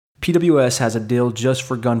PWS has a deal just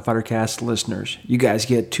for Gunfighter Cast listeners. You guys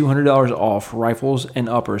get $200 off rifles and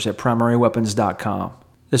uppers at primaryweapons.com.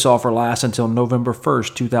 This offer lasts until November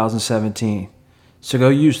 1st, 2017. So go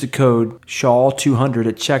use the code SHAW200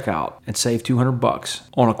 at checkout and save $200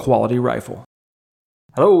 on a quality rifle.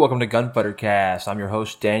 Hello, welcome to Gunfighter Cast. I'm your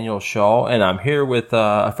host, Daniel Shaw, and I'm here with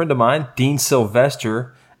a friend of mine, Dean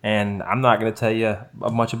Sylvester. And I'm not going to tell you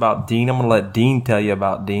much about Dean. I'm going to let Dean tell you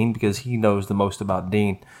about Dean because he knows the most about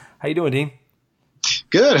Dean. How you doing, Dean?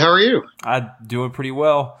 Good. How are you? I'm doing pretty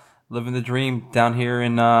well. Living the dream down here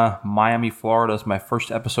in Miami, Florida. It's my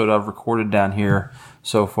first episode I've recorded down here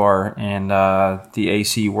so far. And the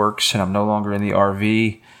AC works, and I'm no longer in the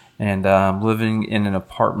RV. And I'm living in an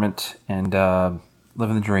apartment and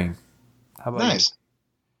living the dream. How about Nice.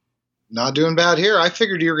 Not doing bad here. I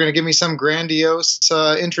figured you were going to give me some grandiose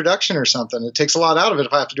introduction or something. It takes a lot out of it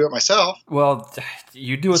if I have to do it myself. Well,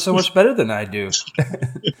 you do it so much better than I do.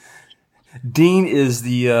 Dean is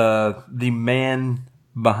the man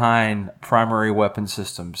behind Primary Weapon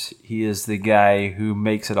Systems. He is the guy who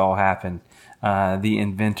makes it all happen. The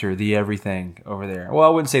inventor, the everything over there. Well,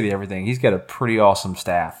 I wouldn't say the everything. He's got a pretty awesome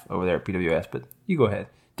staff over there at PWS, but you go ahead.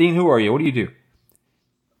 Dean, who are you? What do you do?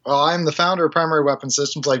 Well, I'm the founder of Primary Weapon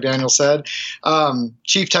Systems, like Daniel said.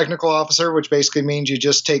 Chief Technical Officer, which basically means you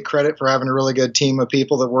just take credit for having a really good team of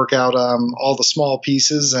people that work out all the small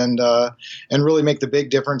pieces and really make the big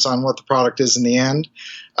difference on what the product is in the end.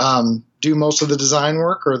 Do most of the design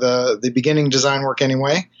work, or the beginning design work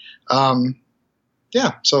anyway.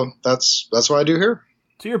 So that's what I do here.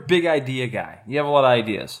 So you're a big idea guy. You have a lot of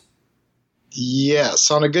ideas.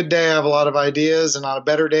 Yes. On a good day, I have a lot of ideas, and on a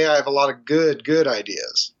better day, I have a lot of good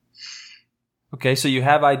ideas. Okay, so you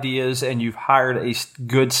have ideas, and you've hired a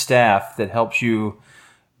good staff that helps you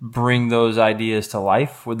bring those ideas to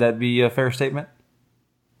life. Would that be a fair statement?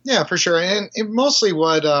 Yeah, for sure. And mostly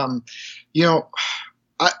what,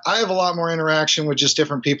 I have a lot more interaction with just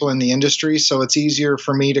different people in the industry, so it's easier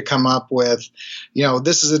for me to come up with,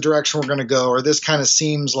 this is the direction we're going to go, or this kind of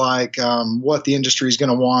seems like what the industry is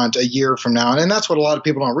going to want a year from now. And that's what a lot of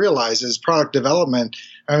people don't realize is product development.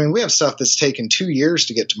 I mean, we have stuff that's taken 2 years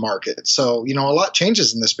to get to market. So, a lot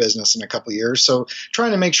changes in this business in a couple of years. So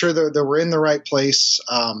trying to make sure that we're in the right place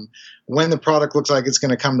when the product looks like it's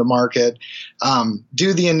going to come to market,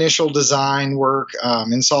 do the initial design work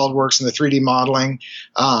in SolidWorks and the 3D modeling.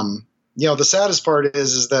 The saddest part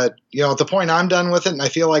is that, at the point I'm done with it and I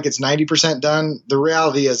feel like it's 90% done, the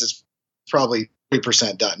reality is it's probably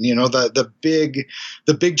 30% done.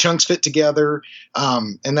 The big chunks fit together,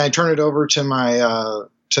 and then I turn it over to my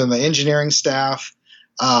engineering staff,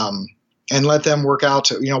 and let them work out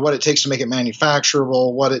what it takes to make it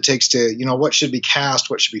manufacturable, what it takes to, what should be cast,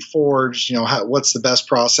 what should be forged, what's the best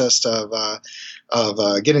process of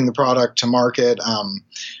getting the product to market.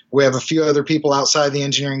 We have a few other people outside the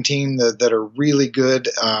engineering team that are really good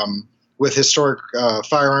with historic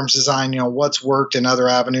firearms design, what's worked in other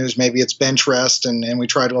avenues. Maybe it's bench rest, and we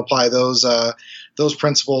try to apply those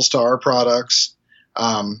principles to our products.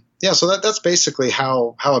 So that's basically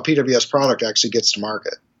how a PWS product actually gets to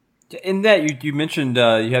market. In that, you mentioned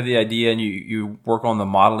you have the idea and you work on the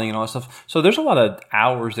modeling and all that stuff. So there's a lot of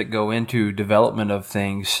hours that go into development of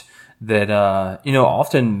things that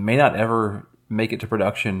often may not ever make it to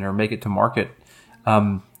production or make it to market.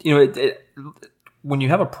 When you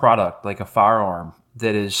have a product like a firearm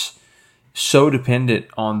that is so dependent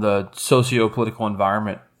on the socio-political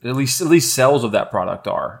environment, at least sales of that product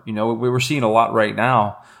are. We're seeing a lot right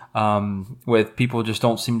now with people just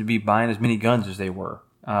don't seem to be buying as many guns as they were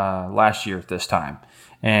last year at this time.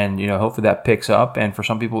 And, hopefully that picks up. And for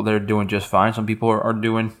some people, they're doing just fine. Some people are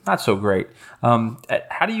doing not so great.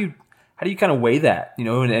 How do you kind of weigh that?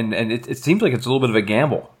 And it seems like it's a little bit of a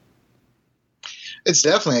gamble. It's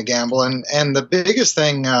definitely a gamble. And the biggest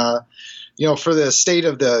thing, for the state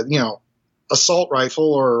of the, assault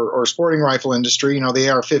rifle or sporting rifle industry, the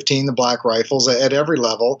AR-15, the black rifles at every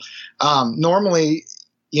level, normally,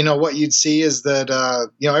 what you'd see is that,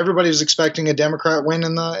 everybody was expecting a Democrat win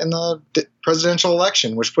in the presidential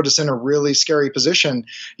election, which put us in a really scary position.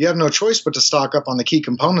 You have no choice but to stock up on the key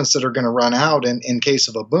components that are going to run out in case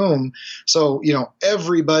of a boom. So,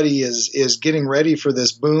 everybody is getting ready for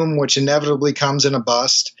this boom, which inevitably comes in a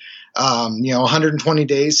bust. 120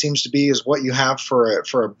 days seems to be is what you have for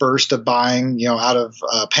a burst of buying, out of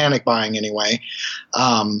panic buying anyway.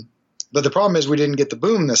 But the problem is we didn't get the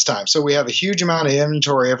boom this time. So we have a huge amount of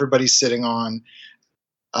inventory everybody's sitting on.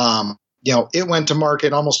 It went to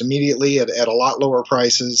market almost immediately at a lot lower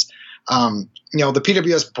prices. The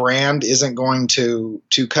PWS brand isn't going to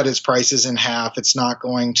cut its prices in half. It's not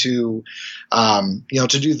going to, to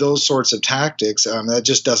do those sorts of tactics. That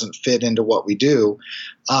just doesn't fit into what we do.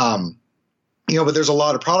 But there's a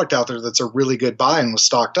lot of product out there that's a really good buy and was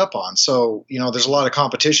stocked up on. So, there's a lot of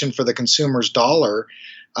competition for the consumer's dollar.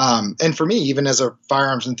 And for me, even as a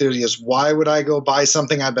firearms enthusiast, why would I go buy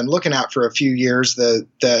something I've been looking at for a few years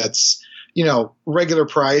that's regular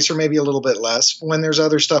price or maybe a little bit less when there's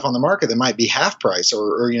other stuff on the market that might be half price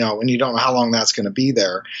or and you don't know how long that's going to be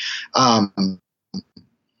there.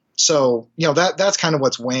 So, that's kind of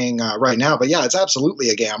what's weighing right now. But yeah, it's absolutely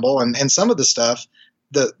a gamble. And some of the stuff,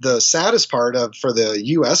 the saddest part for the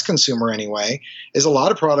U.S. consumer anyway, is a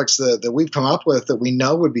lot of products that we've come up with that we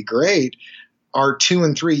know would be great are 2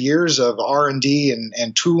 and 3 years of R&D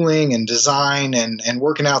and tooling and design and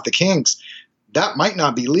working out the kinks. That might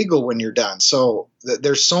not be legal when you're done. So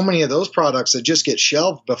there's so many of those products that just get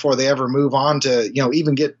shelved before they ever move on to,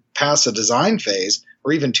 even get past the design phase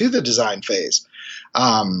or even to the design phase.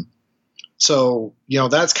 So,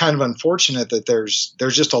 that's kind of unfortunate that there's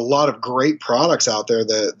just a lot of great products out there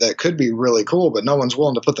that could be really cool, but no one's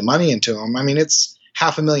willing to put the money into them. I mean, it's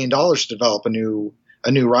 $500,000 to develop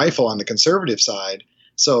a new rifle on the conservative side.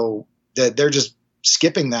 So that they're just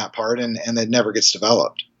skipping that part and it never gets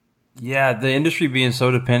developed. Yeah, the industry being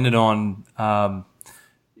so dependent on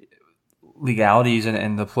legalities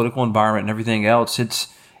and the political environment and everything else,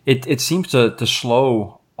 it seems to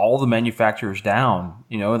slow all the manufacturers down.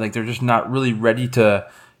 Like they're just not really ready to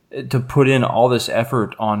put in all this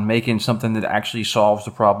effort on making something that actually solves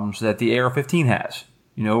the problems that the AR-15 has,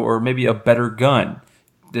 or maybe a better gun.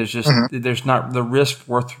 There's just there's not the risk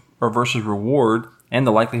versus reward. And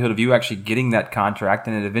the likelihood of you actually getting that contract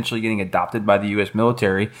and it eventually getting adopted by the U.S.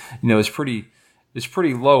 military, is pretty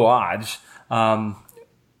low odds.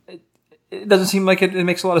 It doesn't seem like it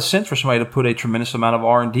makes a lot of sense for somebody to put a tremendous amount of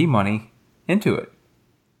R&D money into it.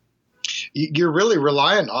 You're really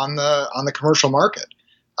reliant on the commercial market,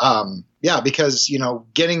 because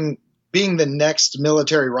being the next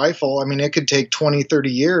military rifle. I mean, it could take 20, 30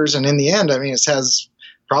 years, and in the end, I mean, it has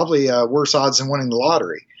probably worse odds than winning the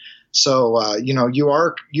lottery. So, you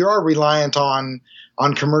are reliant on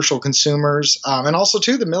commercial consumers. And also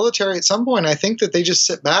too, the military at some point, I think that they just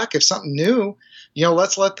sit back. If something new,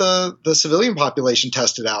 let's let the civilian population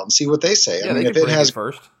test it out and see what they say. Yeah, I mean, if it has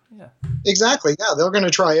first. Yeah, exactly. Yeah. They're going to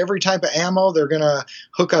try every type of ammo. They're going to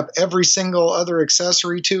hook up every single other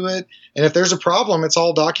accessory to it. And if there's a problem, it's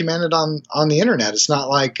all documented on the internet. It's not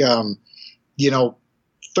like, 30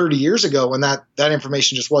 years ago when that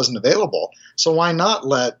information just wasn't available. So why not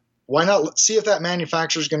see if that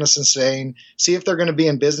manufacturer is going to sustain, see if they're going to be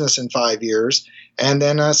in business in 5 years, and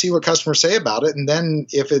then see what customers say about it. And then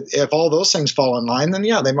if all those things fall in line, then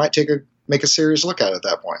yeah, they might make a serious look at it at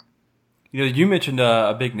that point. You mentioned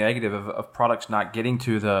a big negative of products not getting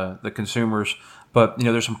to the consumers, but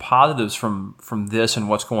there's some positives from this and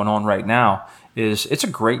what's going on right now. It's a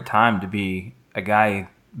great time to be a guy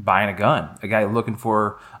buying a gun, a guy looking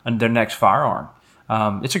for their next firearm.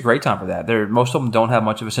 It's a great time for that. Most of them don't have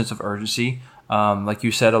much of a sense of urgency. Like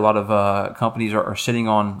you said, a lot of companies are sitting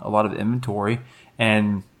on a lot of inventory,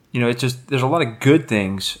 and it's just there's a lot of good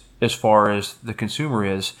things as far as the consumer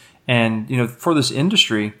is, and for this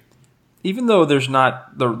industry, even though there's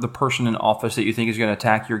not the person in office that you think is going to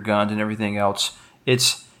attack your guns and everything else,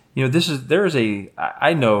 it's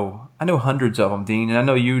I know hundreds of them, Dean, and I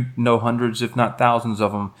know you know hundreds, if not thousands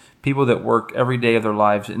of them, people that work every day of their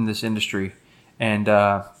lives in this industry. And,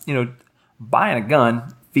 buying a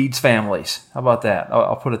gun feeds families. How about that?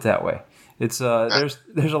 I'll put it that way. It's, there's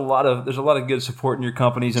a lot of good support in your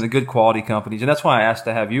companies and a good quality companies. And that's why I asked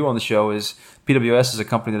to have you on the show. Is PWS is a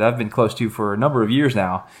company that I've been close to for a number of years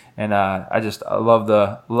now. And, I love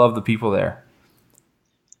the people there.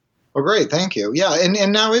 Well, great. Thank you. Yeah.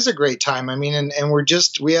 And now is a great time. I mean, and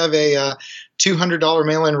we have a $200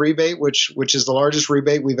 mail-in rebate, which is the largest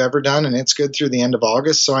rebate we've ever done. And it's good through the end of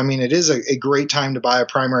August. So, I mean, it is a great time to buy a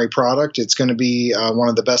primary product. It's going to be one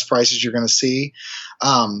of the best prices you're going to see.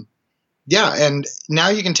 And now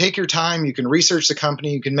you can take your time. You can research the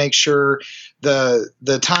company. You can make sure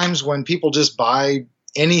the times when people just buy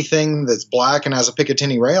anything that's black and has a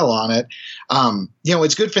Picatinny rail on it,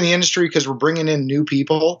 it's good for the industry because we're bringing in new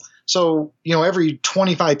people. So, every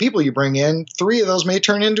 25 people you bring in, 3 of those may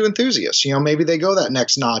turn into enthusiasts. Maybe they go that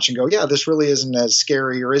next notch and go, yeah, this really isn't as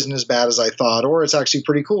scary or isn't as bad as I thought, or it's actually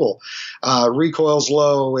pretty cool. Recoil's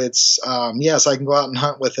low. It's, yes, I can go out and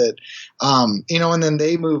hunt with it. And then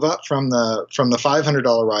they move up from the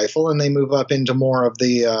 $500 rifle and they move up into more of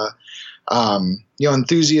the,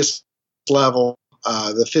 enthusiast level.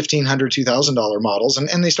 the $1,500, $2,000 models,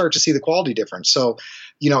 and they start to see the quality difference. So,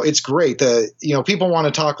 it's great. People want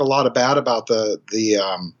to talk a lot of bad about the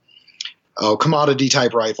commodity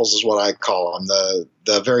type rifles is what I call them,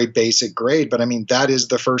 the very basic grade. But I mean, that is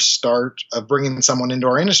the first start of bringing someone into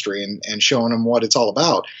our industry and showing them what it's all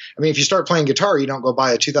about. I mean, if you start playing guitar, you don't go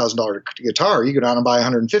buy a $2,000 guitar, you go down and buy a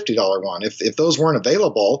 $150 one. If those weren't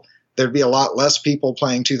available, there'd be a lot less people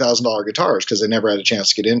playing $2,000 guitars because they never had a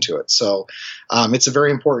chance to get into it. So it's a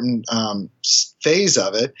very important phase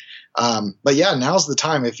of it. But yeah, now's the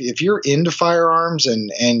time. If you're into firearms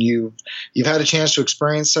and you've had a chance to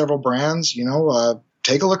experience several brands,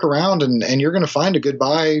 take a look around and you're going to find a good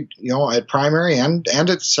buy, at Primary and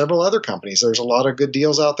at several other companies. There's a lot of good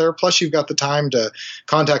deals out there. Plus you've got the time to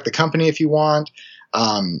contact the company if you want,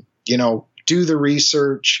 do the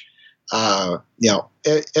research.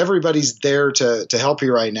 Everybody's there to help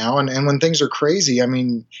you right now. And when things are crazy, I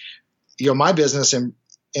mean, my business and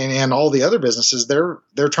all the other businesses,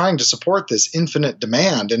 they're trying to support this infinite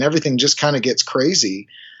demand, and everything just kind of gets crazy.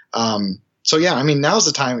 So yeah, I mean, now's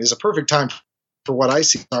the time is a perfect time for what I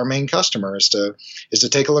see our main customer is to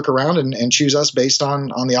take a look around and choose us based on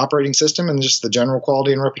the operating system and just the general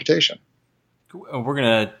quality and reputation. We're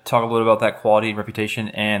going to talk a little about that quality and reputation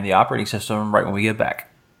and the operating system right when we get back.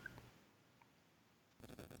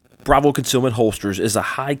 Bravo Concealment Holsters is a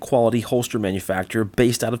high-quality holster manufacturer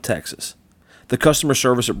based out of Texas. The customer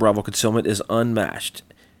service at Bravo Concealment is unmatched.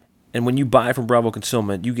 And when you buy from Bravo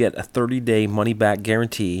Concealment, you get a 30-day money-back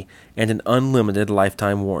guarantee and an unlimited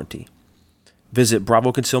lifetime warranty. Visit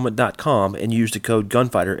bravoconcealment.com and use the code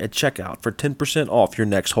Gunfighter at checkout for 10% off your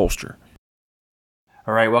next holster.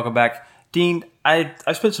 All right, welcome back. Dean, I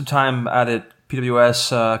spent some time out at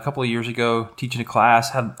PWS a couple of years ago teaching a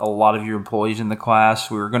class, had a lot of your employees in the class.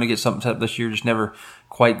 We were going to get something set up this year, just never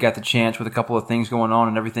quite got the chance with a couple of things going on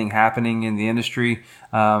and everything happening in the industry.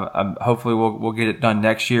 Hopefully we'll get it done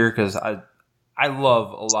next year because I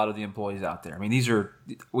love a lot of the employees out there. I mean,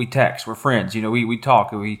 we text, we're friends, we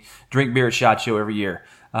talk, we drink beer at SHOT Show every year.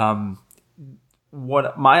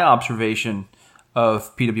 What my observation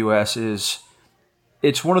of PWS is,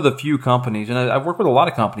 it's one of the few companies, and I've worked with a lot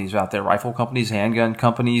of companies out there, rifle companies, handgun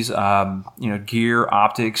companies, gear,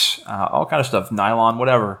 optics, all kind of stuff, nylon,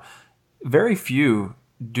 whatever. Very few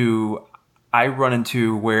do I run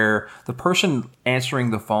into where the person answering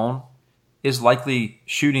the phone is likely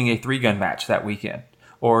shooting a 3-gun match that weekend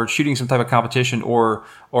or shooting some type of competition or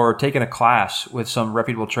taking a class with some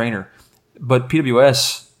reputable trainer. But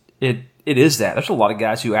PWS, it is that. There's a lot of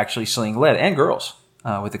guys who actually sling lead, and girls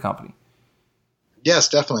with the company. Yes,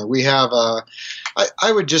 definitely. We have,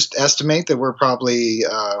 I would just estimate that we're probably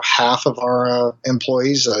half of our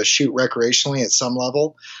employees shoot recreationally at some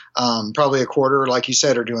level. Probably a quarter, like you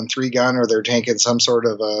said, are doing 3-gun or they're taking some sort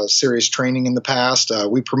of serious training in the past.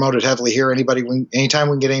 We promote it heavily here. Anytime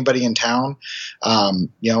we can get anybody in town,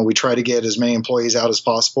 we try to get as many employees out as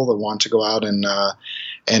possible that want to go out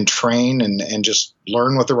and train and just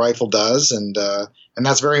learn what the rifle does. And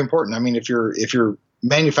that's very important. I mean, if you're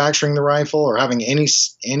manufacturing the rifle or having any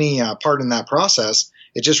part in that process,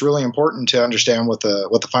 it's just really important to understand what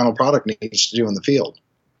the final product needs to do in the field.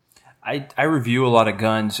 I review a lot of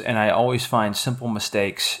guns, and I always find simple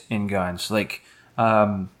mistakes in guns, like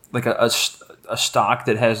a stock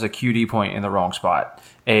that has a QD point in the wrong spot,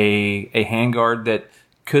 a handguard that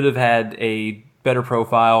could have had a better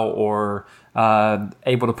profile or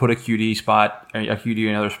able to put a QD in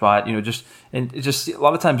another spot, just a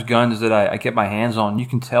lot of times guns that I get my hands on, you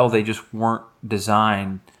can tell they just weren't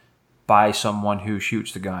designed by someone who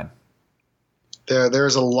shoots the gun.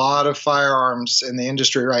 There's a lot of firearms in the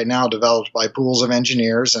industry right now developed by pools of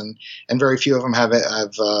engineers, and very few of them have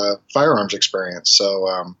firearms experience.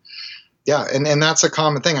 So, and that's a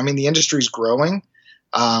common thing. I mean, the industry's growing,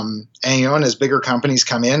 and as bigger companies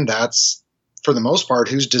come in, that's, for the most part,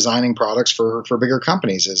 who's designing products for bigger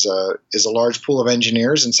companies is a large pool of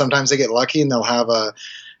engineers, and sometimes they get lucky and they'll have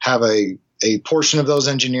a portion of those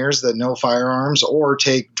engineers that know firearms or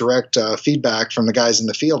take direct feedback from the guys in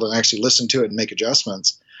the field and actually listen to it and make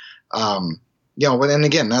adjustments. And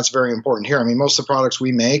again, that's very important here. I mean, most of the products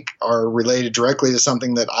we make are related directly to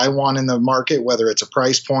something that I want in the market, whether it's a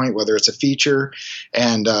price point, whether it's a feature,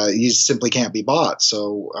 and you simply can't be bought.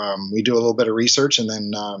 So we do a little bit of research and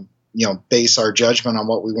then base our judgment on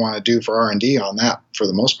what we want to do for R&D on that for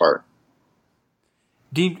the most part.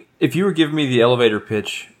 Dean, if you were giving me the elevator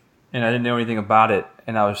pitch and I didn't know anything about it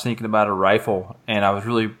and I was thinking about a rifle and I was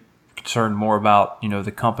really concerned more about,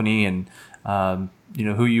 the company and,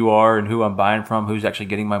 who you are and who I'm buying from, who's actually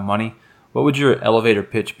getting my money, what would your elevator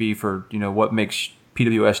pitch be for, what makes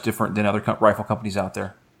PWS different than other rifle companies out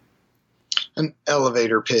there? An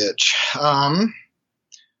elevator pitch.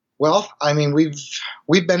 Well, I mean,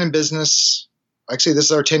 we've been in business. Actually, this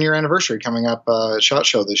is our 10-year anniversary coming up at SHOT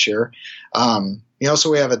Show this year.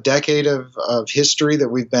 So we have a decade of history that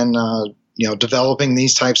we've been, developing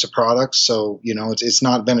these types of products. So, it's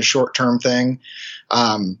not been a short-term thing.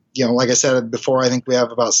 Like I said before, I think we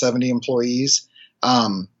have about 70 employees.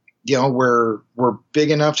 We're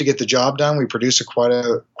big enough to get the job done. We produce quite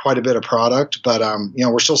a bit of product, but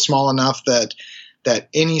we're still small enough that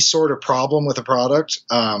any sort of problem with a product,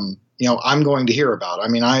 I'm going to hear about. I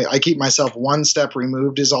mean, I keep myself one step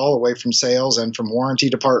removed is all away from sales and from warranty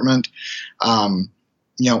department.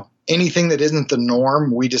 Anything that isn't the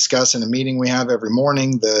norm, we discuss in a meeting we have every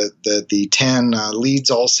morning. The 10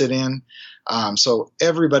 leads all sit in. So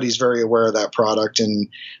everybody's very aware of that product. And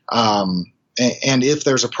if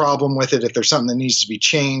there's a problem with it, if there's something that needs to be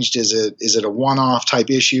changed, is it a one-off type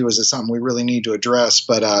issue? Is it something we really need to address?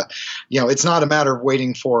 But, it's not a matter of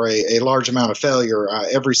waiting for a large amount of failure.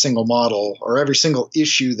 Every single model or every single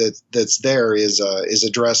issue that's there is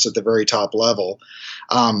addressed at the very top level.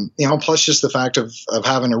 Plus just the fact of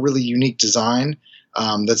having a really unique design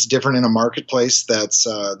that's different in a marketplace that's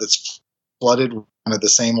flooded with kind of the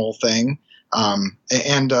same old thing.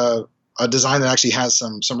 A design that actually has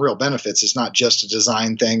some real benefits. It's not just a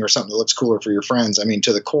design thing or something that looks cooler for your friends. I mean,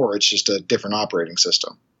 to the core, it's just a different operating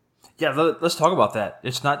system. Yeah, let's talk about that.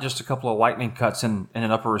 It's not just a couple of lightning cuts and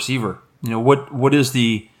an upper receiver. What is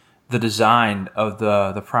the design of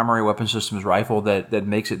the primary weapon systems rifle that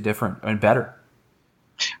makes it different and better?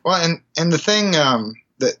 Well, and the thing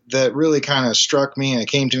that really kind of struck me, and it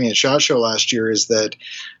came to me at SHOT Show last year, is that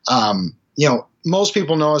most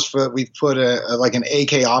people know us for we've put like an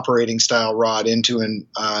AK operating style rod into an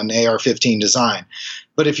AR-15 design.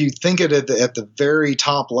 But if you think of it at the very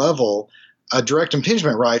top level, a direct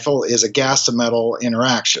impingement rifle is a gas to metal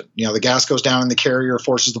interaction. The gas goes down in the carrier,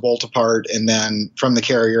 forces the bolt apart, and then from the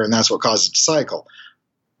carrier, and that's what causes it to cycle.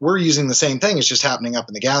 We're using the same thing. It's just happening up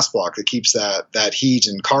in the gas block that keeps that heat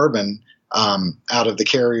and carbon out of the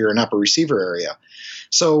carrier and upper receiver area.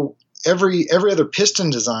 So every other piston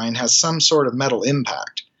design has some sort of metal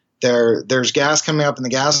impact. There's gas coming up in the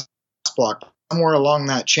gas block. Somewhere along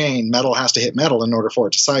that chain, metal has to hit metal in order for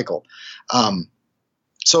it to cycle.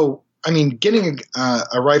 Getting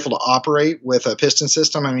a rifle to operate with a piston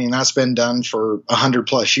system, that's been done for 100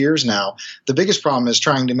 plus years now. The biggest problem is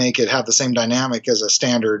trying to make it have the same dynamic as a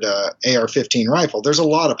standard AR-15 rifle. There's a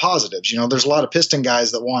lot of positives. There's a lot of piston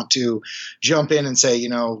guys that want to jump in and say,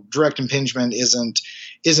 direct impingement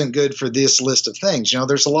isn't good for this list of things.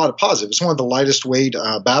 There's a lot of positives. It's one of the lightest weight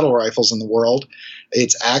battle rifles in the world.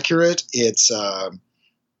 It's accurate. It's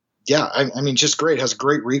just great. It has a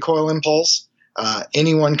great recoil impulse.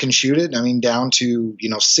 Anyone can shoot it. Down to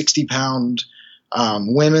 60-pound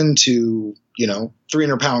women to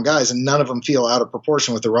 300-pound guys, and none of them feel out of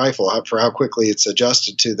proportion with the rifle for how quickly it's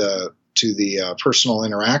adjusted to the personal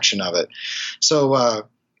interaction of it.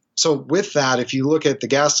 So with that, if you look at the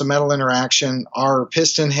gas to metal interaction, our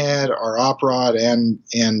piston head, our op rod, and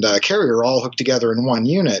carrier are all hooked together in one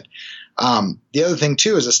unit. The other thing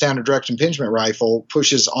too is a standard direct impingement rifle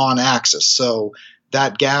pushes on axis. So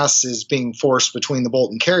that gas is being forced between the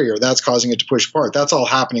bolt and carrier. That's causing it to push apart. That's all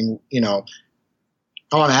happening,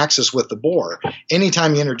 on axis with the bore.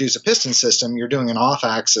 Anytime you introduce a piston system, you're doing an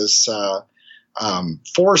off-axis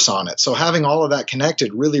force on it. So having all of that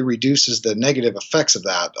connected really reduces the negative effects of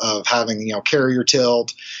that, of having, carrier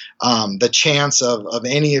tilt, the chance of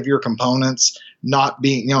any of your components not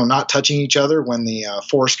touching each other when the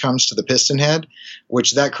force comes to the piston head,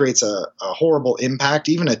 which that creates a horrible impact.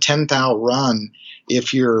 Even a 10 thou run,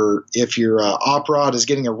 if your op rod is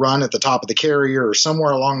getting a run at the top of the carrier or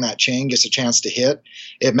somewhere along that chain gets a chance to hit,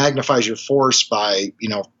 it magnifies your force by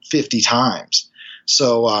 50 times.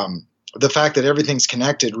 So the fact that everything's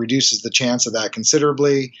connected reduces the chance of that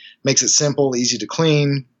considerably, makes it simple, easy to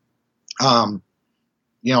clean. And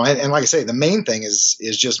like I say, the main thing is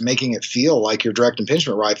just making it feel like your direct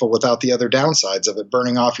impingement rifle without the other downsides of it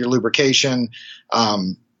burning off your lubrication,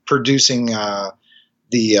 producing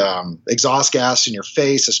the exhaust gas in your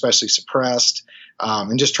face, especially suppressed,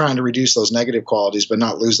 and just trying to reduce those negative qualities but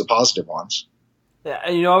not lose the positive ones. Yeah,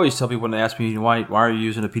 and I always tell people when they ask me why are you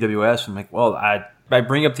using a PWS, I'm like, well, I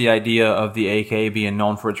bring up the idea of the AK being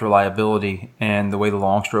known for its reliability and the way the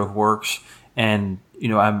long stroke works, and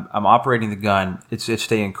I'm operating the gun. It's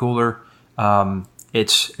staying cooler.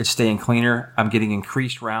 It's staying cleaner. I'm getting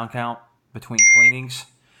increased round count between cleanings,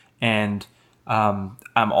 and I'm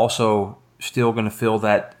also still going to feel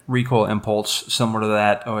that recoil impulse similar to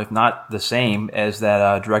that, or if not the same as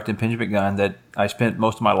that direct impingement gun that I spent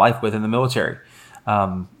most of my life with in the military.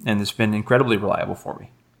 and it's been incredibly reliable for me.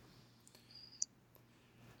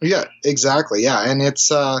 Yeah, exactly. Yeah. And it's,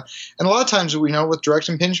 and a lot of times we know with direct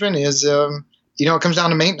impingement is, it comes down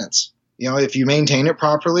to maintenance. If you maintain it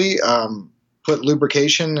properly, put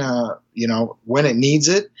lubrication, when it needs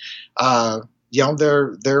it,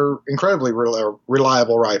 they're incredibly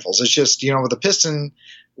reliable rifles. It's just, with a piston,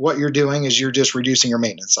 what you're doing is you're just reducing your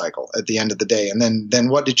maintenance cycle at the end of the day. And then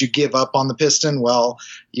what did you give up on the piston? Well,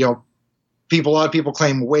 a lot of people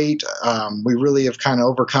claim weight. We really have kind of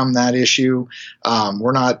overcome that issue.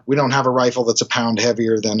 We don't have a rifle that's a pound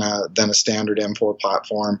heavier than a standard M4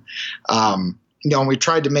 platform. And we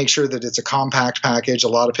tried to make sure that it's a compact package. A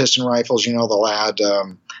lot of piston rifles, they'll add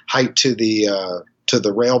height to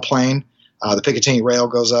the rail plane. The Picatinny rail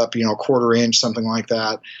goes up, a quarter inch, something like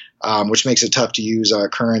that, which makes it tough to use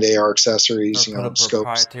current AR accessories, or put a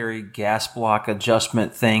scopes. Proprietary gas block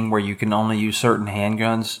adjustment thing where you can only use certain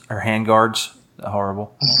handguns or handguards.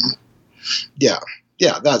 Horrible. Yeah,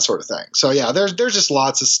 that sort of thing. So yeah, there's just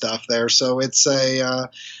lots of stuff there. So it's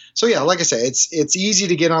like I say, it's easy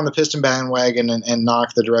to get on the piston bandwagon and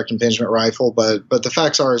knock the direct impingement rifle, but the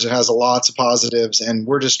facts are is it has lots of positives, and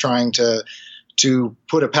we're just trying to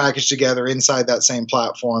put a package together inside that same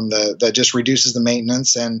platform that just reduces the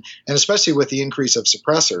maintenance and especially with the increase of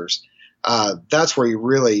suppressors, that's where you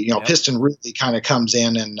really, piston really kind of comes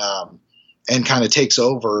in and kind of takes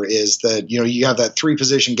over, is that, you have that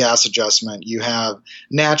 3-position gas adjustment. You have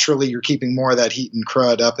naturally you're keeping more of that heat and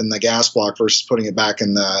crud up in the gas block versus putting it back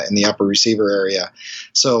in the upper receiver area.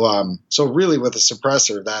 So really with a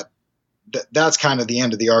suppressor, that's kind of the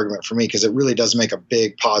end of the argument for me, because it really does make a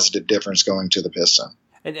big positive difference going to the piston.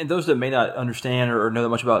 And those that may not understand or know that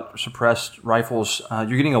much about suppressed rifles, you're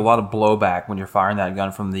getting a lot of blowback when you're firing that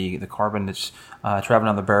gun from the carbon that's traveling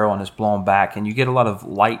down the barrel and it's blown back, and you get a lot of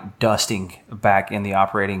light dusting back in the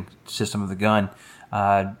operating system of the gun.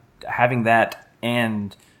 Having that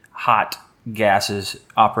and hot gases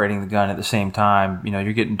operating the gun at the same time,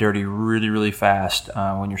 you're getting dirty really, really fast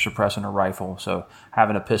when you're suppressing a rifle. So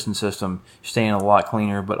having a piston system, staying a lot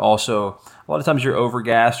cleaner, but also a lot of times you're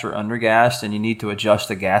overgassed or undergassed, and you need to adjust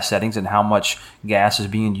the gas settings and how much gas is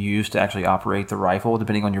being used to actually operate the rifle,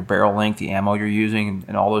 depending on your barrel length, the ammo you're using,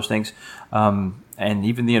 and all those things, and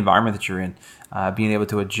even the environment that you're in. Being able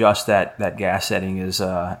to adjust that gas setting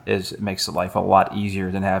makes the life a lot easier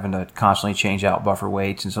than having to constantly change out buffer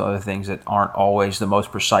weights and some other things that aren't always the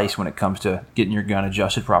most precise when it comes to getting your gun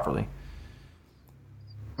adjusted properly.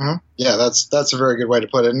 Mm-hmm. Yeah, that's a very good way to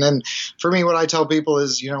put it. And then for me, what I tell people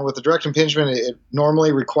is, with the direct impingement, it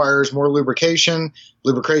normally requires more lubrication.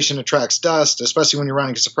 Lubrication attracts dust, especially when you're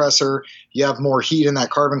running a suppressor. You have more heat in that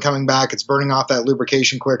carbon coming back. It's burning off that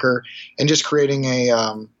lubrication quicker, and just creating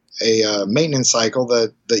a maintenance cycle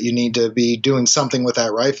that you need to be doing something with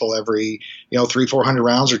that rifle every 300-400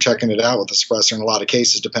 rounds, or checking it out with the suppressor in a lot of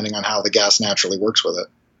cases, depending on how the gas naturally works with it.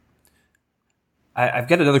 I've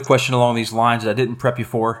got another question along these lines that I didn't prep you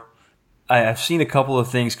for. I've seen a couple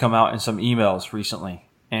of things come out in some emails recently,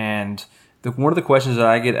 and one of the questions that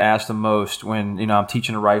I get asked the most when I'm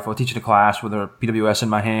teaching a class with a PWS in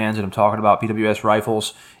my hands and I'm talking about PWS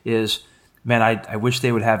rifles is, man, I wish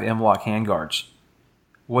they would have M-LOK handguards.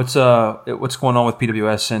 What's going on with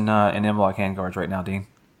PWS and M-LOK handguards right now, Dean?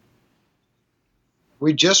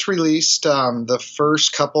 We just released the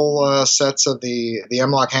first couple sets of the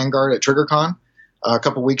M-LOK handguard at TriggerCon a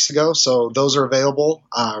couple weeks ago. So those are available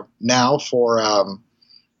now for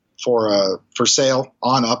sale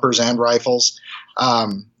on uppers and rifles.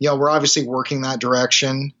 We're obviously working that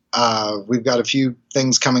direction. We've got a few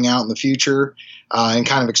things coming out in the future and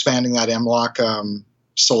kind of expanding that M-LOK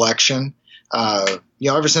selection.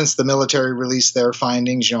 Ever since the military released their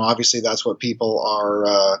findings, obviously that's what people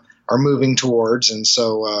are moving towards. And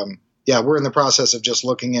so, we're in the process of just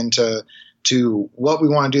looking into what we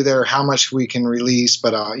want to do there, how much we can release.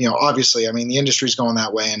 But, obviously, the industry's going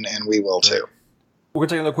that way, and we will too. We're going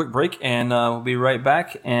to take another quick break, and we'll be right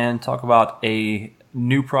back and talk about a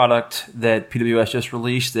new product that PWS just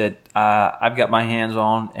released that I've got my hands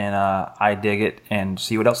on, and I dig it, and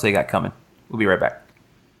see what else they got coming. We'll be right back.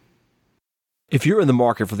 If you're in the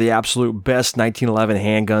market for the absolute best 1911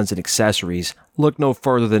 handguns and accessories, look no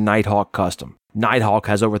further than Nighthawk Custom. Nighthawk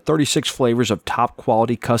has over 36 flavors of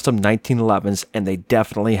top-quality custom 1911s, and they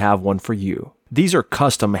definitely have one for you. These are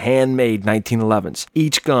custom, handmade 1911s.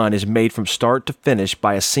 Each gun is made from start to finish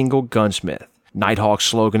by a single gunsmith. Nighthawk's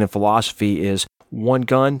slogan and philosophy is, one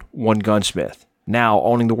gun, one gunsmith. Now,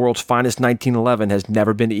 owning the world's finest 1911 has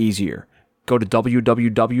never been easier. Go to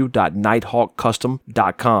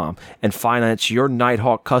www.nighthawkcustom.com and finance your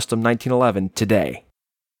Nighthawk Custom 1911 today.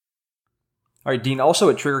 All right, Dean. Also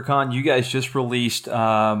at TriggerCon, you guys just released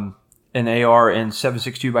an AR in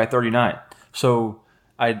 7.62 by 39. So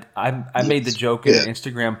I made the joke in an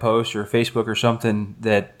Instagram post or Facebook or something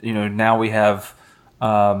that now we have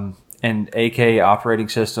an AK operating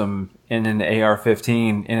system in an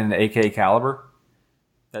AR-15 in an AK caliber.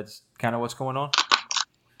 That's kind of what's going on.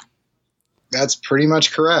 That's pretty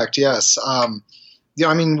much correct. Yes.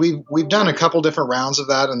 I mean, we've done a couple different rounds of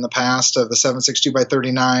that in the past of the 7.62 by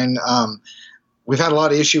 39. We've had a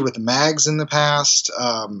lot of issue with the mags in the past,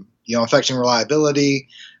 affecting reliability.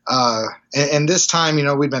 And this time,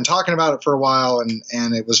 we'd been talking about it for a while,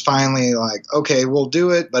 and it was finally like, okay, we'll do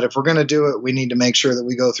it. But if we're going to do it, we need to make sure that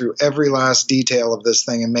we go through every last detail of this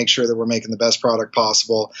thing and make sure that we're making the best product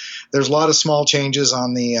possible. There's a lot of small changes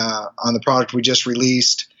on the product we just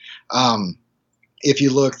released. If you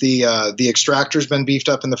look, the extractor's been beefed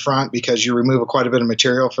up in the front because you remove quite a bit of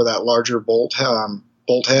material for that larger bolt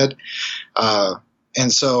head.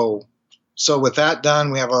 And so with that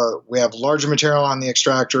done, we have larger material on the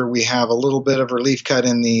extractor. We have a little bit of relief cut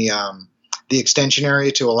in the extension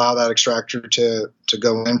area to allow that extractor to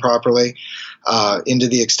go in properly into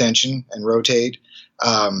the extension and rotate.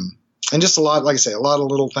 And just a lot, like I say, a lot of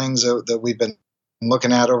little things that we've been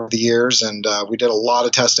looking at over the years. And we did a lot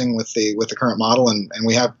of testing with the current model, and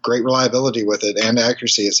we have great reliability with it and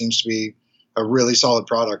accuracy. It seems to be a really solid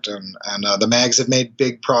product, and the mags have made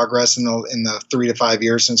big progress in the 3 to 5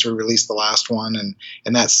 years since we released the last one, and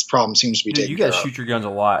that problem seems to be taken care of. You guys shoot your guns a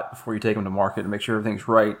lot before you take them to market to make sure everything's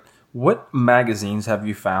right. What magazines have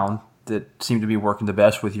you found that seem to be working the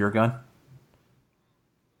best with your gun?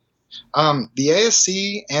 The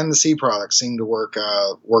ASC and the C products seem to work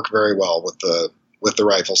very well with the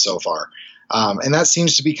rifle so far, and that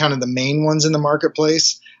seems to be kind of the main ones in the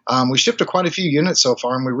marketplace. We shipped quite a few units so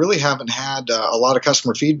far, and we really haven't had a lot of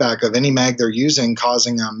customer feedback of any mag they're using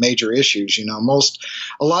causing major issues.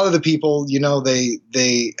 A lot of the people,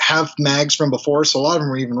 they have mags from before, so a lot of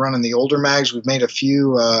them are even running the older mags. We've made a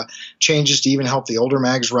few changes to even help the older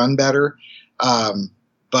mags run better.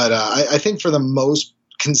 But I think for the most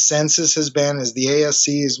consensus has been is the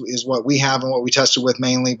ASC is what we have and what we tested with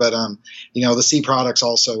mainly. But the C products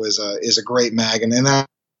also is a great mag, and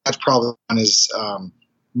that's probably one is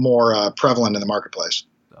more prevalent in the marketplace.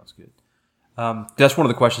 Sounds good. That's one of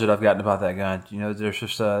the questions that I've gotten about that gun. There's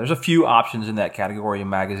just there's a few options in that category of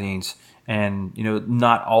magazines, and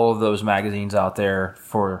not all of those magazines out there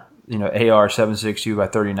for AR 7.62 by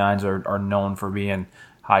 39s are known for being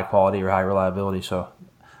high quality or high reliability. So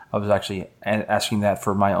I was actually asking that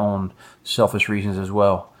for my own selfish reasons as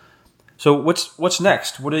well. So what's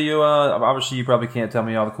next? What are you? Obviously, you probably can't tell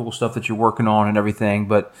me all the cool stuff that you're working on and everything,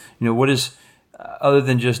 but what is other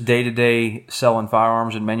than just day-to-day selling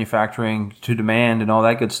firearms and manufacturing to demand and all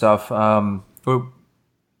that good stuff,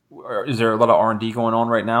 is there a lot of R&D going on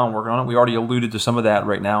right now and working on it? We already alluded to some of that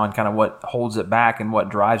right now and kind of what holds it back and what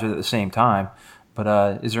drives it at the same time.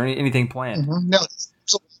 But is there anything planned? Mm-hmm.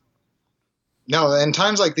 No, in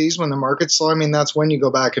times like these when the market's slow, I mean, that's when you go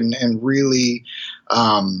back and really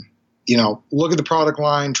look at the product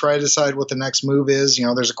line, try to decide what the next move is.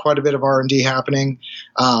 There's quite a bit of R&D happening.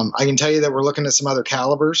 I can tell you that we're looking at some other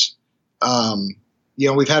calibers.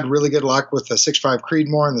 We've had really good luck with the 6.5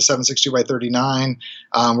 Creedmoor and the 7.62 by 39.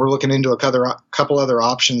 We're looking into a couple other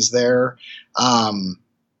options there. And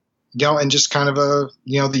just kind of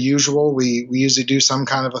the usual. We usually do some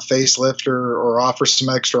kind of a facelift or offer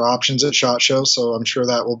some extra options at SHOT Show. So I'm sure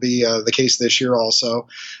that will be the case this year also.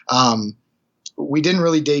 We didn't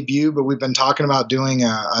really debut, but we've been talking about doing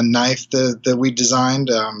a knife that we designed.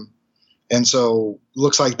 And so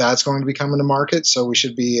looks like that's going to be coming to market. So we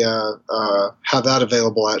should be have that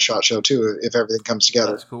available at SHOT Show too, if everything comes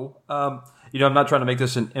together. That's cool. I'm not trying to make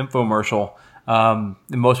this an infomercial.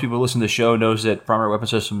 Most people who listen to the show knows that Primary Weapon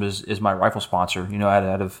System is my rifle sponsor.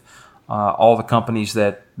 Out of all the companies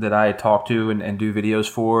that I talk to and do videos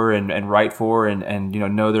for and write for and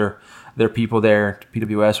know their people there.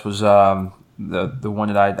 PWS was the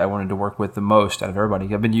one that I wanted to work with the most out of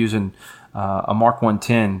everybody. I've been using a Mark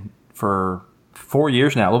 110 for 4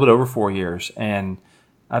 years now, a little bit over 4 years, and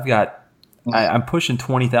I'm pushing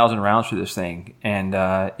 20,000 rounds through this thing, and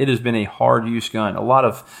it has been a hard use gun. A lot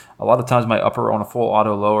of times my upper on a full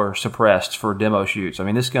auto lower suppressed for demo shoots. I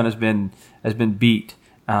mean, this gun has been beat.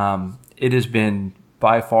 It has been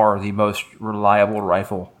by far the most reliable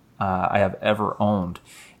rifle I have ever owned,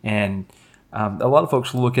 and a lot of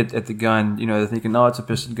folks look at the gun, they're thinking, no, it's a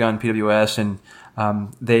piston gun, PWS, and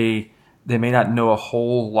they may not know a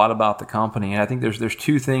whole lot about the company. And I think there's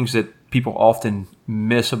two things that people often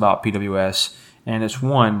miss about PWS, and it's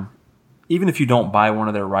one, even if you don't buy one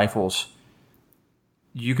of their rifles,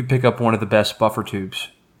 you could pick up one of the best buffer tubes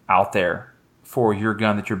out there for your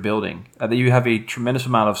gun that you're building. That you have a tremendous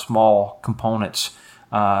amount of small components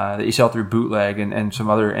that you sell through bootleg and some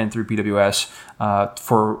other and through PWS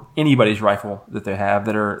for anybody's rifle that they have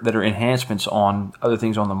that are enhancements on other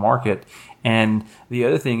things on the market. And the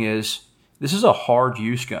other thing is, this is a hard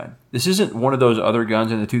use gun. This isn't one of those other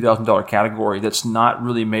guns in the $2,000 category that's not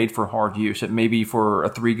really made for hard use. It may be for a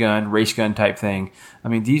 3-gun, race gun type thing. I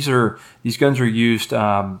mean, these guns are used,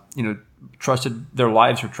 trusted. Their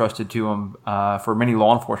lives are trusted to them for many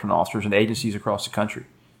law enforcement officers and agencies across the country.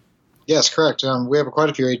 Yes, correct. We have quite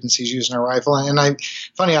a few agencies using our rifle, and I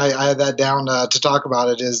had that down to talk about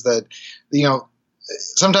it. Is that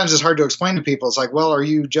sometimes it's hard to explain to people. It's like, well, are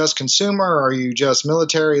you just consumer? Or are you just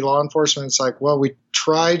military, law enforcement? It's like, well, we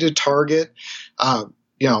try to target,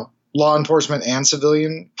 law enforcement and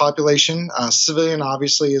civilian population. Civilian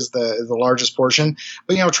obviously is the largest portion,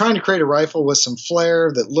 but trying to create a rifle with some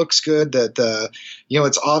flair that looks good, that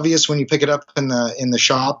it's obvious when you pick it up in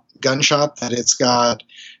the gun shop, that it's got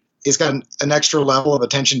an extra level of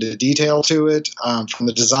attention to detail to it, from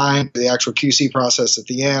the design to the actual QC process at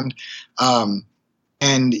the end.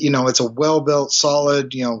 And it's a well-built,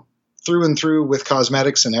 solid, through and through with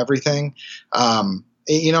cosmetics and everything. And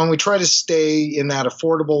we try to stay in that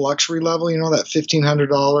affordable luxury level, that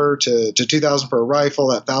 $1,500 to $2,000 for a rifle,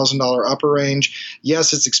 that $1,000 upper range.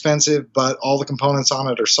 Yes, it's expensive, but all the components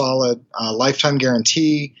on it are solid, lifetime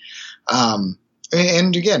guarantee.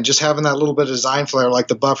 And again, just having that little bit of design flair, like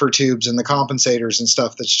the buffer tubes and the compensators and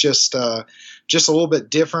stuff, that's just a little bit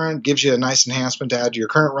different, gives you a nice enhancement to add to your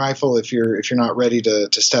current rifle if you're not ready to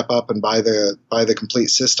step up and buy the complete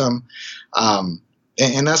system.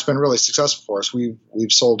 And that's been really successful for us. We've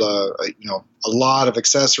sold a lot of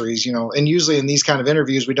accessories, and usually in these kind of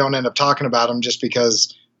interviews we don't end up talking about them just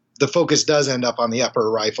because the focus does end up on the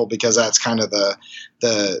upper rifle, because that's kind of the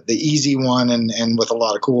easy one and with a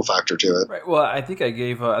lot of cool factor to it. Right. Well, I think I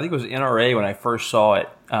think it was NRA when I first saw it.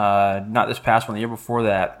 Not this past one, the year before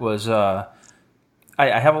that was.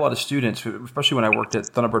 I have a lot of students, especially when I worked at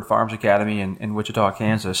Thunderbird Firearms Academy in Wichita,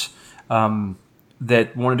 Kansas,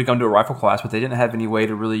 that wanted to come to a rifle class, but they didn't have any way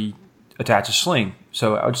to really attach a sling.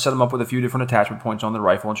 So I would set them up with a few different attachment points on the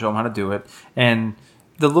rifle and show them how to do it. And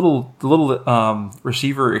the little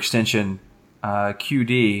receiver extension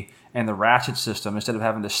QD and the ratchet system, instead of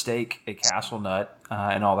having to stake a castle nut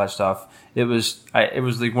and all that stuff, it was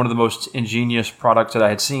like one of the most ingenious products that I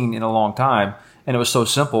had seen in a long time. And it was so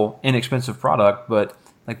simple, inexpensive product, but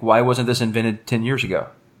like, why wasn't this invented 10 years ago?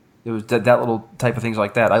 It was that little type of things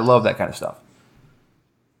like that. I love that kind of stuff.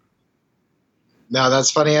 No, that's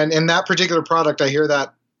funny. And that particular product, I hear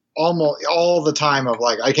that almost all the time, of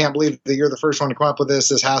like, I can't believe that you're the first one to come up with this.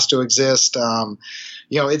 This has to exist.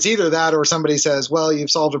 It's either that or somebody says, well,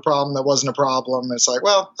 you've solved a problem that wasn't a problem. It's like,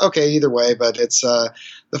 well, okay, either way, but it's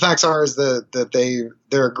the facts are is that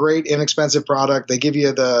they're a great, inexpensive product. They give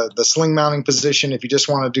you the sling mounting position if you just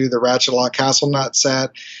want to do the ratchet lock castle nut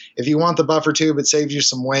set. If you want the buffer tube, it saves you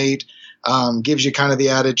some weight. Gives you kind of the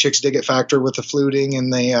added chicks dig it factor with the fluting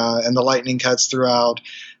and the lightning cuts throughout.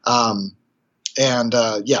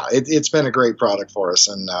 It's been a great product for us,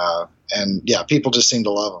 and people just seem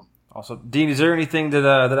to love them. Awesome. Dean, is there anything that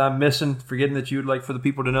I'm missing, forgetting, that you'd like for the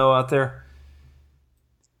people to know out there?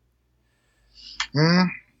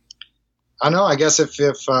 I know. I guess if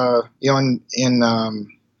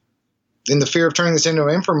in the fear of turning this into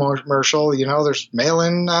an infomercial, there's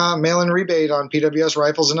mail-in rebate on PWS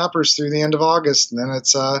rifles and uppers through the end of August, and then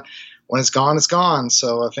it's when it's gone, it's gone.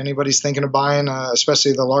 So if anybody's thinking of buying,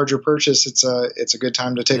 especially the larger purchase, it's a good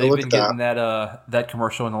time to take a look at that. They've been getting that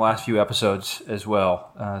commercial in the last few episodes as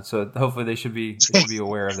well. So hopefully they should be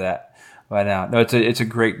aware of that by now. No, it's a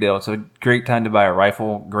great deal. It's a great time to buy a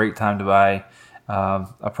rifle. Great time to buy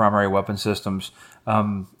a primary weapon systems.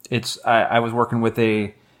 I was working with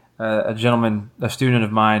a gentleman, a student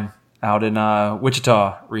of mine, out in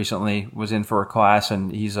Wichita recently, was in for a class,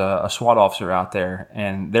 and he's a SWAT officer out there,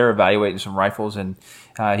 and they're evaluating some rifles, and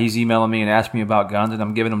he's emailing me and asking me about guns, and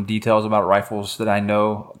I'm giving him details about rifles that I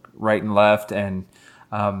know right and left, and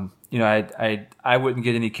I wouldn't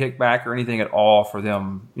get any kickback or anything at all for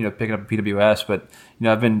them, picking up a PWS, but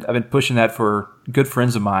I've been pushing that for good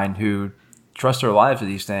friends of mine who trust their lives to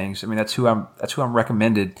these things. I mean, that's who I'm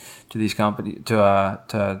recommended to these companies for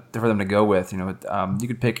them to go with. You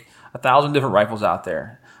could pick 1,000 different rifles out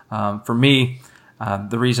there. For me,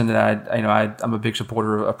 the reason that I'm a big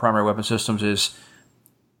supporter of primary weapon systems is,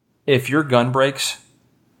 if your gun breaks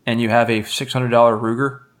and you have a $600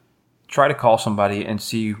 Ruger, try to call somebody and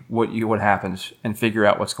see what happens and figure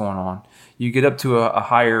out what's going on. You get up to a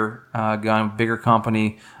higher gun, bigger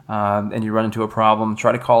company, and you run into a problem,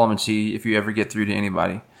 try to call them and see if you ever get through to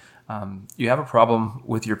anybody. You have a problem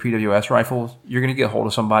with your PWS rifle, you're going to get hold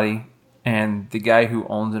of somebody, and the guy who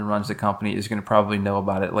owns and runs the company is going to probably know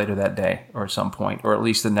about it later that day or at some point, or at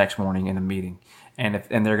least the next morning in a meeting. And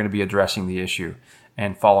they're going to be addressing the issue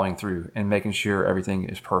and following through and making sure everything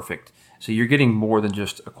is perfect. So you're getting more than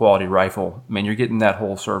just a quality rifle. I mean, you're getting that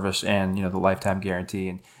whole service and, the lifetime guarantee.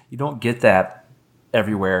 And you don't get that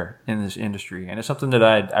everywhere in this industry. And it's something that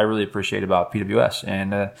I really appreciate about PWS.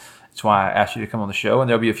 And that's why I asked you to come on the show. And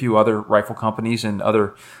there'll be a few other rifle companies and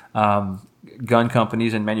other gun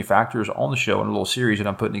companies and manufacturers on the show in a little series that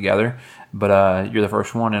I'm putting together. But you're the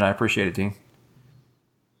first one, and I appreciate it, Dean.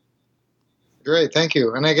 Great, thank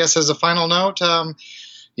you. And I guess as a final note,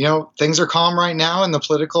 things are calm right now in the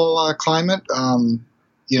political climate.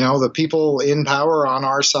 The people in power are on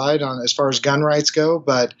our side as far as gun rights go,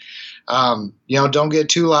 but don't get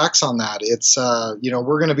too lax on that. It's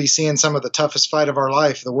we're going to be seeing some of the toughest fight of our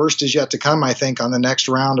life. The worst is yet to come, I think, on the next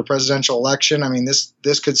round of presidential election. I mean,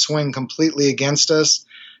 this could swing completely against us.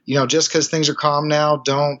 Just because things are calm now,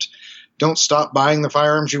 don't stop buying the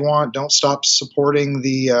firearms you want. Don't stop supporting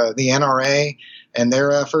the NRA and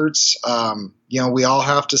their efforts. We all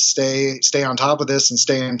have to stay on top of this and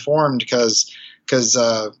stay informed because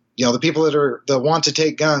the people that want to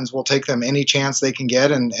take guns will take them any chance they can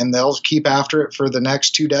get, and they'll keep after it for the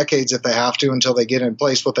next 2 decades if they have to until they get in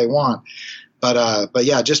place what they want. But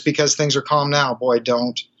yeah, just because things are calm now, boy,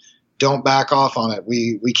 don't back off on it.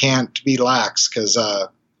 We can't be lax because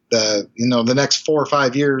the next 4 or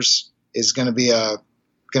 5 years is going to be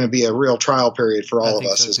a real trial period for all of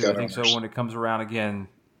us as gun owners. I think so. When it comes around again,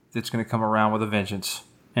 it's going to come around with a vengeance,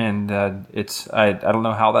 and I don't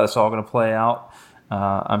know how that's all going to play out.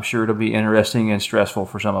 I'm sure it'll be interesting and stressful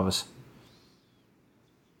for some of us.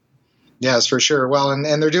 Yes, for sure. Well,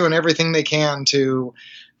 and they're doing everything they can to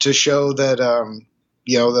show that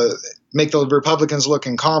make the Republicans look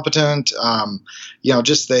incompetent.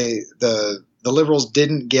 Just the liberals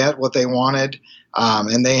didn't get what they wanted.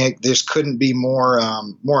 And they just couldn't be more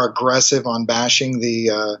aggressive on bashing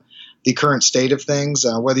the current state of things.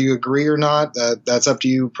 Whether you agree or not, that's up to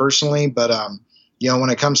you personally. But when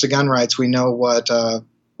it comes to gun rights, we know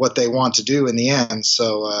what they want to do in the end.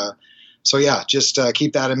 So yeah, just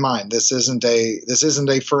keep that in mind. This isn't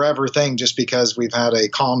a forever thing just because we've had a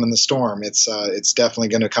calm in the storm. It's definitely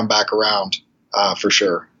going to come back around for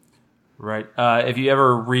sure. Right. If you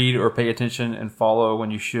ever read or pay attention and follow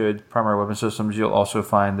when you should Primary Weapon Systems, you'll also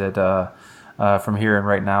find that from here and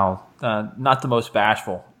right now, not the most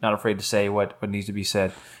bashful, not afraid to say what needs to be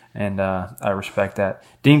said. And I respect that.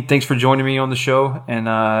 Dean, thanks for joining me on the show.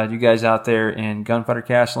 And you guys out there in Gunfighter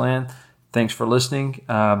Cast land, thanks for listening.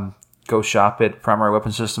 Go shop at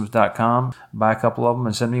primaryweaponsystems.com, buy a couple of them,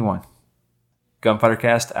 and send me one. Gunfighter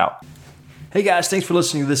Cast out. Hey guys, thanks for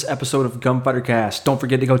listening to this episode of Gunfighter Cast. Don't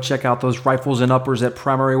forget to go check out those rifles and uppers at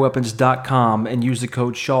primaryweapons.com and use the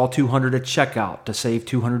code SHAW200 at checkout to save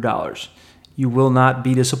 $200. You will not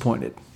be disappointed.